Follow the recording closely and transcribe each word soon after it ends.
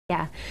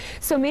Yeah.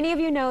 So many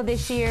of you know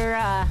this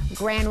year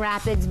Grand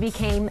Rapids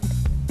became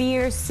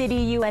Beer City,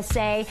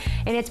 USA,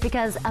 and it's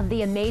because of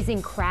the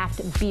amazing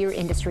craft beer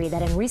industry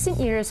that in recent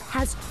years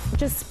has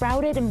just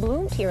sprouted and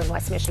bloomed here in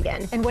West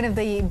Michigan. And one of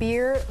the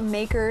beer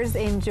makers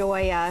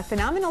enjoy a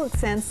phenomenal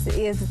sense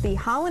is the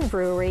Holland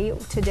Brewery.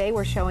 Today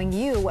we're showing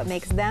you what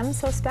makes them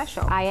so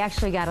special. I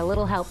actually got a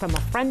little help from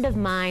a friend of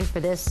mine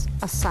for this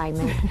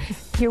assignment.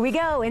 Here we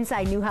go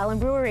inside New Holland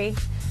Brewery.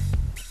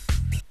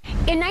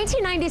 In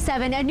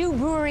 1997, a new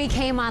brewery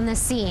came on the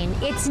scene.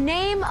 Its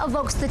name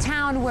evokes the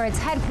town where it's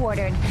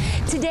headquartered.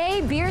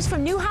 Today, beers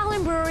from New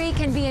Holland Brewery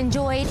can be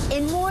enjoyed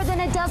in more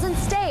than a dozen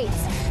states.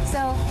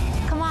 So,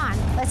 come on,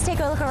 let's take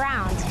a look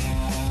around.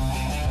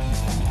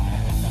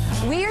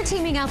 We are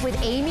teaming up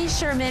with Amy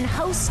Sherman,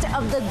 host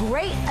of the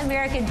Great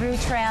American Brew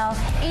Trail.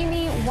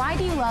 Amy, why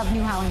do you love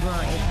New Holland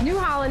Brewery? New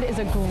Holland is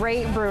a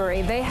great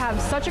brewery. They have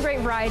such a great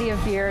variety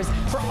of beers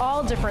for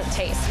all different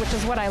tastes, which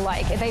is what I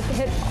like. They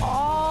hit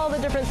all the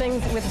different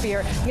things with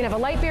beer. You can have a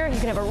light beer, you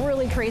can have a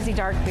really crazy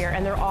dark beer,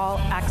 and they're all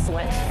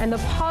excellent. And the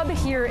pub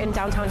here in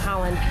downtown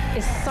Holland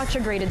is such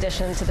a great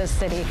addition to this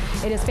city.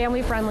 It is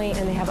family friendly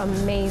and they have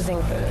amazing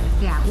food.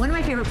 Yeah, one of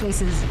my favorite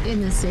places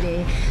in the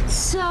city.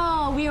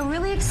 So we are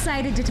really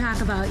excited to talk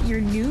about your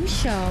new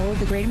show,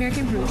 The Great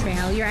American Brew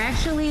Trail. You're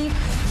actually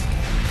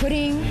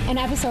putting an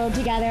episode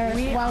together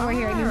while we're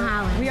here at New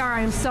Holland. We are.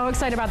 I'm so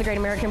excited about the Great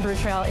American Brew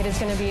Trail. It is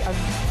going to be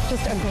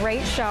just a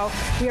great show.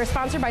 We are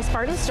sponsored by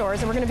Spartan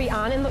Stores, and we're going to be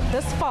on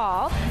this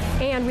fall,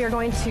 and we are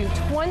going to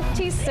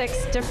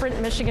 26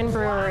 different Michigan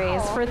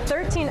breweries for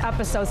 13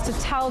 episodes to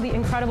tell the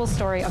incredible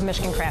story of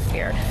Michigan craft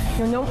beer.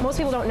 You know, most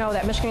people don't know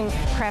that Michigan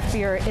craft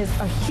beer is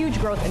a huge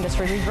growth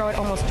industry. We grow it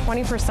almost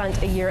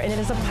 20% a year, and it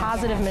is a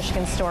positive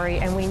Michigan story,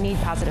 and we need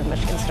positive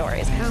Michigan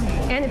stories.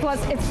 And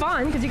plus, it's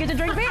fun because you get to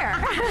drink beer.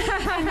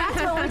 And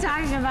that's what we're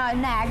talking about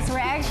next. We're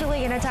actually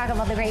going to talk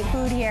about the great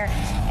food here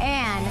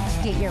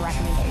and get your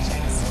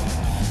recommendations.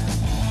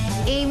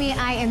 Amy,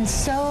 I am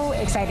so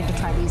excited to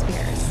try these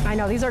beers. I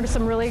know, these are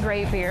some really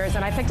great beers,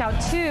 and I picked out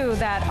two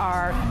that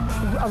are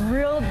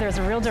there's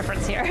a real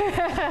difference here.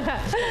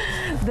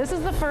 This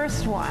is the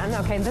first one,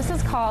 okay, this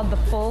is called the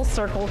Full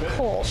Circle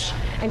Kolsch.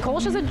 And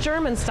Kolsch is a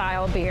German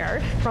style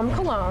beer from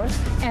Cologne,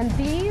 and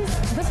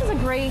this is a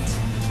great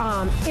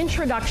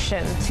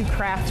introduction to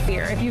craft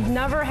beer. If you've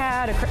never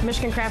had a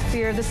Michigan craft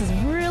beer, this is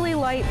really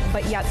light,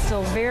 but yet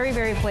still very,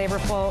 very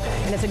flavorful,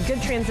 and it's a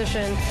good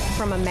transition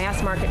from a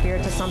mass market beer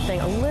to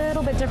something a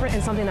little bit different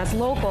and something that's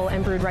local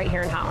and brewed right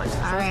here in Holland. So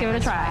let's give it a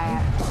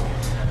try.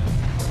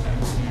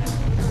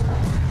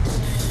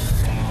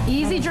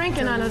 Easy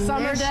drinking on a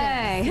summer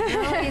day.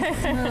 Really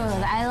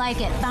smooth. I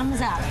like it. Thumbs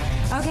up.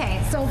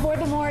 Okay, so for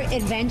the more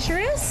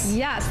adventurous?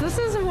 Yes, this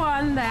is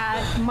one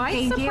that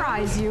might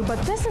surprise you, but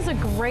this is a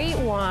great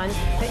one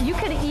that you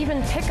could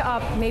even pick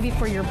up maybe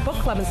for your book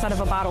club instead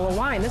of a bottle of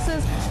wine. This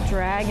is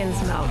Dragon's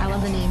Milk. I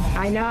love the name.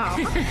 I know.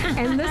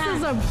 And this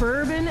is a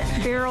bourbon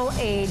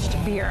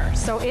barrel-aged beer.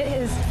 So it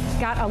has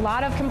got a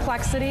lot of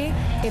complexity.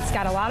 It's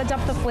got a lot of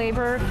depth of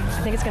flavor.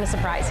 I think it's going to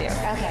surprise you.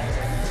 Okay.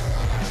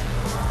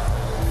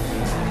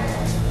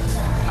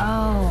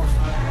 Oh.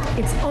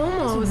 It's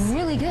almost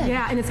really good.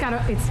 Yeah, and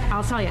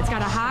I'll tell you, it's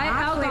got a high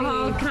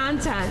alcohol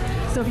content.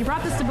 So if you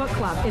brought this to book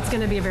club, it's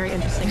going to be a very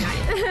interesting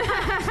night.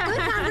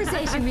 Good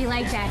conversation, we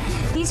like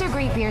that. These are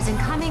great beers, and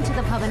coming to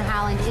the pub in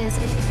Holland is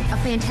a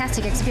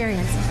fantastic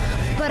experience.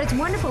 But it's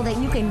wonderful that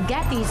you can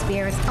get these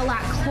beers a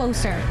lot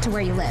closer to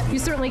where you live. You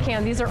certainly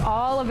can. These are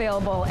all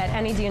available at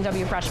any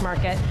D&W Fresh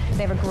Market.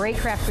 They have a great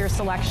craft beer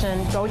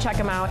selection. Go check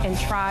them out and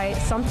try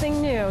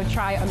something new.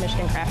 Try a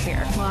Michigan craft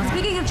beer. Well,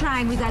 speaking of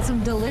trying, we've got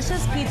some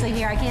delicious pizza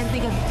here. I can't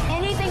think of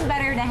anything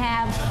better to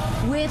have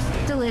with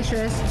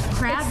delicious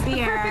craft beer.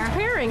 It's the perfect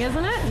pairing,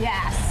 isn't it?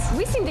 Yes.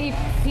 We seem to eat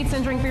pizza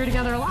and drink beer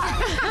together a lot.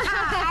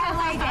 I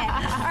like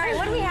it. All right,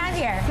 what do we have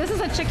here? This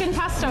is a chicken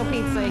pesto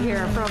pizza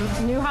here from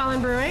New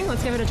Holland Brewing.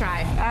 Let's give it a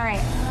try. All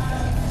right.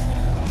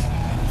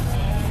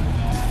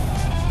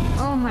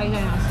 Oh my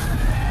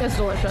goodness. It's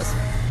delicious.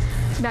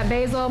 That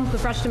basil, the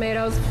fresh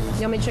tomatoes,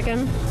 yummy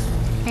chicken.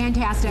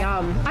 Fantastic.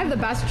 Yum. I have the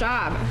best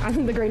job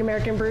on the Great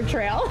American Brew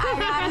Trail.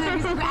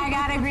 I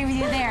gotta agree with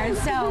you there.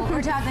 So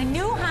we're talking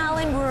New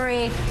Holland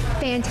Brewery,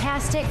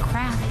 fantastic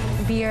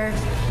craft beer.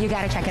 You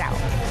gotta check it out.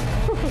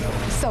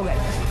 So good.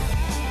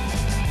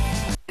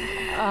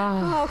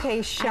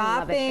 Okay,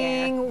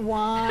 shopping,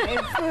 wine,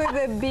 food,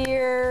 the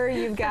beer.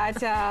 You've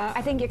got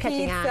I think you're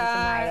catching pizza.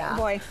 on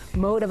to my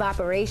mode of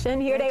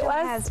operation here at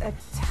has a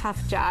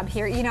tough job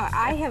here. You know,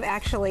 I have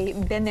actually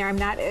been there. I'm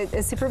not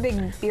a super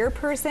big beer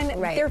person.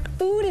 Right. Their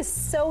food is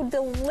so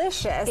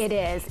delicious. It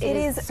is. It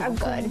is so a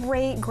good.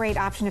 great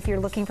option if you're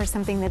looking for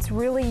something that's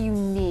really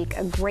unique,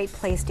 a great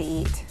place to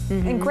eat.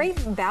 And great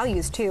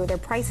values too. Their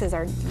prices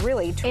are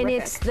really terrific. And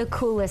it's the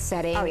coolest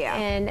setting. Oh yeah.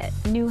 And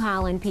New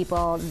Holland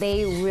people,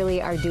 they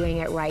really are are doing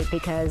it right,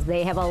 because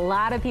they have a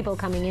lot of people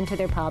coming into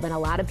their pub and a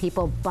lot of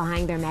people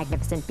buying their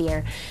magnificent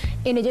beer.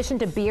 In addition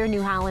to beer,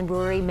 New Holland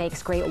Brewery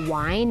makes great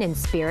wine and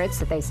spirits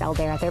that they sell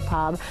there at their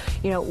pub.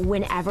 You know,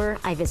 whenever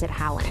I visit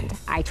Holland,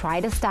 I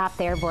try to stop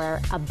there for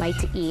a bite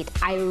to eat.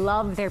 I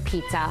love their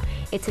pizza.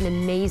 It's an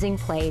amazing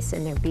place,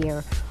 and their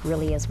beer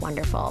really is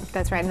wonderful.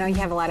 That's right. I know you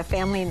have a lot of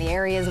family in the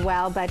area as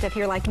well, but if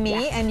you're like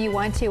me and you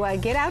want to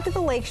get out to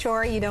the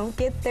lakeshore, you don't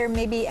get there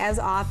maybe as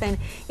often,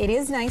 it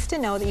is nice to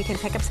know that you can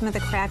pick up some of the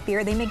craft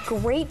beer. They make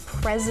great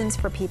presents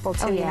for people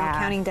too, you know,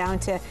 counting down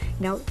to, you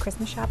know,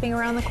 Christmas shopping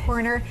around the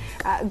corner.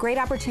 Great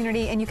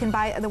opportunity, and you can,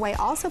 by the way,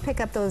 also pick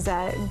up those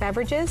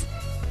beverages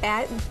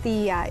at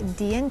the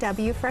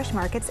D&W Fresh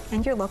Markets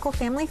and your local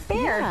family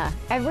fair. Yeah.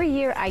 Every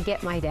year I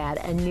get my dad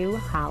a New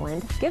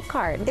Holland gift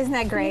card. Isn't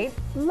that great?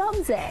 He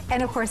loves it.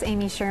 And of course,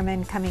 Amy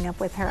Sherman coming up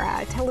with her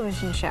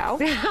television show.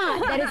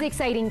 That is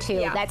exciting too.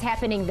 Yeah. That's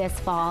happening this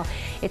fall.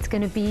 It's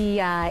going to be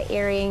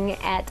airing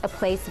at a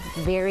place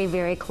very,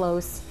 very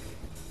close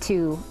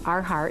to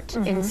our heart,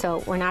 and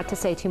so we're not to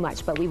say too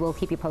much, but we will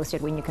keep you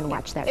posted when you can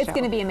watch that show. It's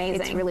going to be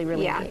amazing. It's really,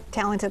 really neat.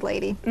 Talented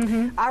lady.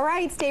 All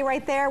right, stay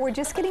right there. We're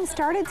just getting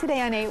started today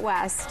on 8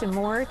 West.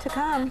 More to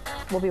come.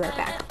 We'll be right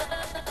back.